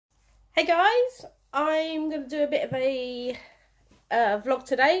Hey guys, I'm going to do a bit of a vlog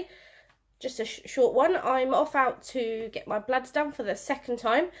today, just a short one. I'm off out to get my bloods done for the second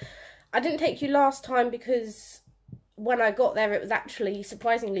time. I didn't take you last time because when I got there it was actually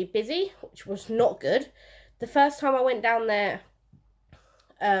surprisingly busy, which was not good. The first time I went down there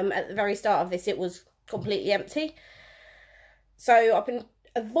at the very start of this, it was completely empty. So I've been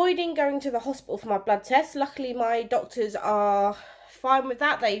avoiding going to the hospital for my blood test. Luckily my doctors are fine with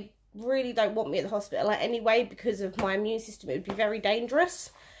that. They really don't want me at the hospital anyway because of my immune system. It would be very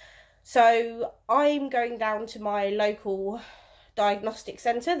dangerous. So I'm going down to my local diagnostic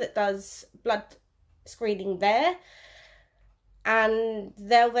centre that does blood screening there, and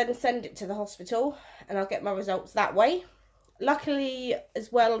they'll then send it to the hospital and I'll get my results that way. Luckily as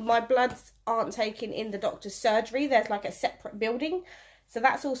well, my bloods aren't taken in the doctor's surgery. There's like a separate building, so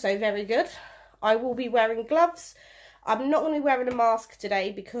that's also very good. I will be wearing gloves. I'm not going to be wearing a mask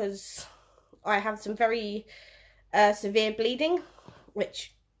today because I have some very severe bleeding,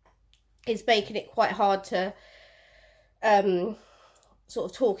 which is making it quite hard to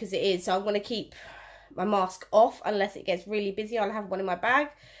sort of talk as it is. So I'm going to keep my mask off unless it gets really busy. I'll have one in my bag.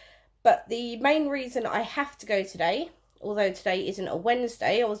 But the main reason I have to go today, although today isn't a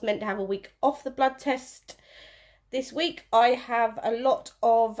Wednesday, I was meant to have a week off the blood test this week. I have a lot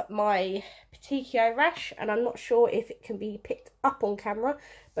of my petechiae rash, and I'm not sure if it can be picked up on camera,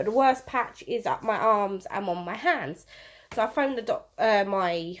 but the worst patch is up my arms and on my hands. So I phoned the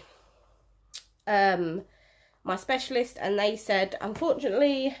my specialist, and they said,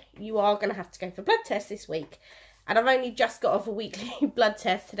 unfortunately, you are going to have to go for blood tests this week. And I've only just got off a weekly blood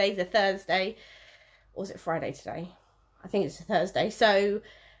test. Today's a Thursday, or is it Friday today? I think it's a Thursday. So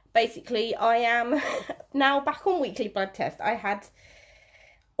basically I am now back on weekly blood test. I had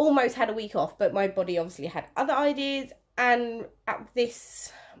almost had a week off, but my body obviously had other ideas, and at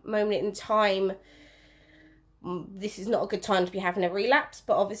this moment in time this is not a good time to be having a relapse,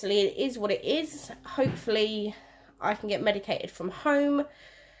 but obviously it is what it is. Hopefully I can get medicated from home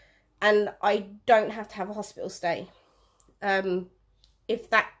and I don't have to have a hospital stay. If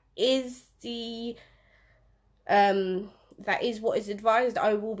that is the that is what is advised,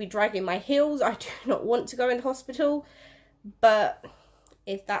 I will be dragging my heels. I do not want to go in hospital, but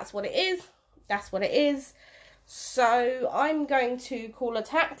if that's what it is, that's what it is. So I'm going to call a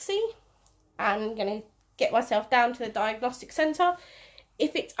taxi and I'm going to get myself down to the diagnostic centre.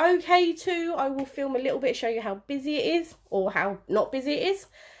 If it's okay to, I will film a little bit, show you how busy it is or how not busy it is.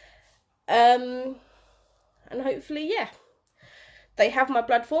 And hopefully, yeah, they have my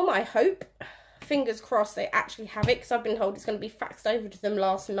blood form, I hope. Fingers crossed they actually have it, because I've been told it's going to be faxed over to them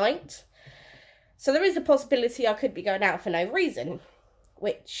last night. So there is a possibility I could be going out for no reason,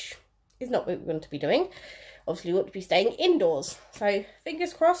 which is not what we're going to be doing. Obviously we want to be staying indoors. So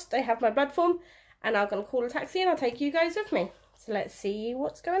fingers crossed they have my blood form, and I'm going to call a taxi and I'll take you guys with me. So let's see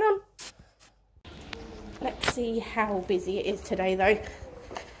what's going on. Let's see how busy it is today though.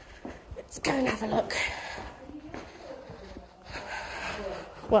 Let's go and have a look.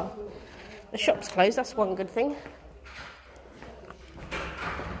 Well, the shop's closed, that's one good thing.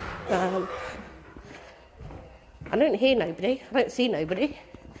 I don't hear nobody, I don't see nobody.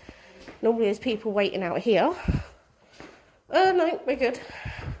 Normally there's people waiting out here. No, we're good.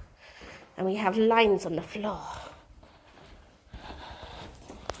 And we have lines on the floor.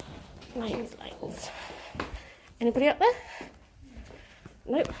 Lines. Anybody up there?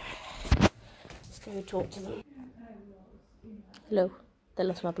 Nope. Let's go talk to them. Hello, they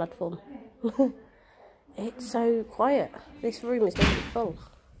lost my blood form. It's so quiet. This room is going to be full.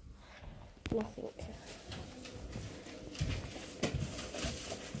 Nothing.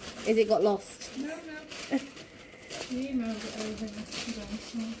 Is it got lost? No. You emailed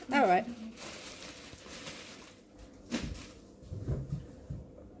it over. Alright.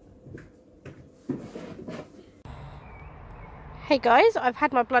 Hey guys, I've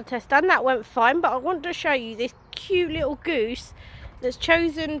had my blood test done. That went fine, but I want to show you this cute little goose that's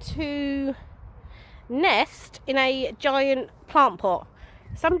chosen to nest in a giant plant pot.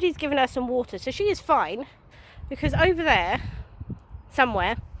 Somebody's given her some water, so she is fine, because over there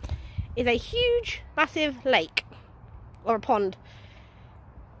somewhere is a huge massive lake or a pond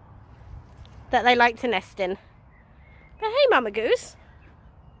that they like to nest in. But hey Mama Goose,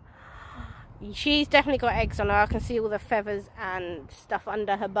 she's definitely got eggs on her. I can see all the feathers and stuff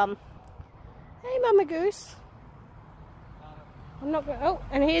under her bum. Hey Mama Goose. I'm not going. Oh,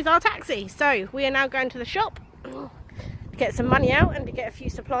 and here's our taxi. So we are now going to the shop to get some money out and to get a few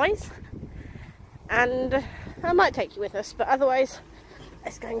supplies. And I might take you with us, but otherwise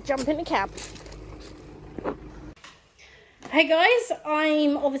let's go and jump in the cab. Hey guys,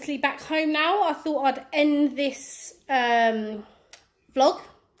 I'm obviously back home now. I thought I'd end this vlog.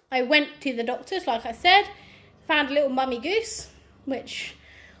 I went to the doctors, like I said, found a little mummy goose, which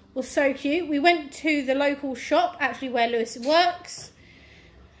was so cute. We went to the local shop, actually where Lewis works,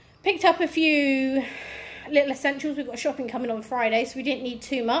 picked up a few little essentials. We've got shopping coming on Friday, so we didn't need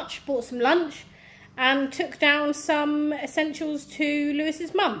too much. Bought some lunch and took down some essentials to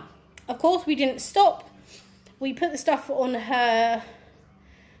Lewis's mum. Of course, we didn't stop. We put the stuff on her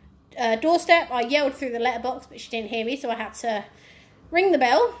doorstep. I yelled through the letterbox, but she didn't hear me, so I had to ring the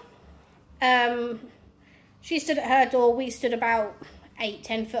bell. She stood at her door. We stood about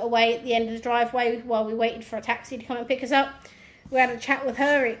 8-10 foot away at the end of the driveway while we waited for a taxi to come and pick us up. We had a chat with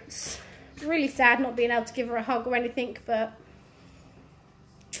her. It's really sad not being able to give her a hug or anything, but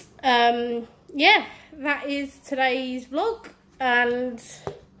yeah, that is today's vlog, and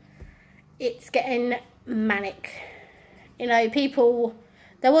it's getting manic. You know,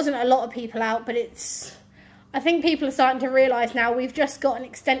 there wasn't a lot of people out, but I think people are starting to realise now we've just got an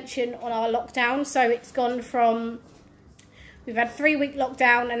extension on our lockdown. So it's gone from, we've had 3-week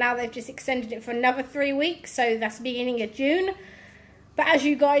lockdown, and now they've just extended it for another 3 weeks, so that's the beginning of June. But as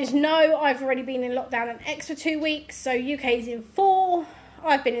you guys know, I've already been in lockdown an extra 2 weeks, so UK's in 4,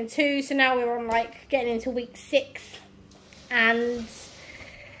 I've been in 2, so now we're on like getting into week 6, and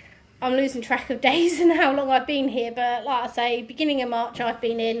I'm losing track of days and how long I've been here. But like I say, beginning of March I've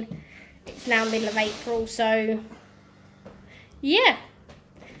been in. It's now middle of April, so yeah.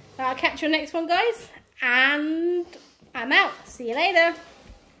 I'll catch you on the next one, guys. And I'm out. See you later.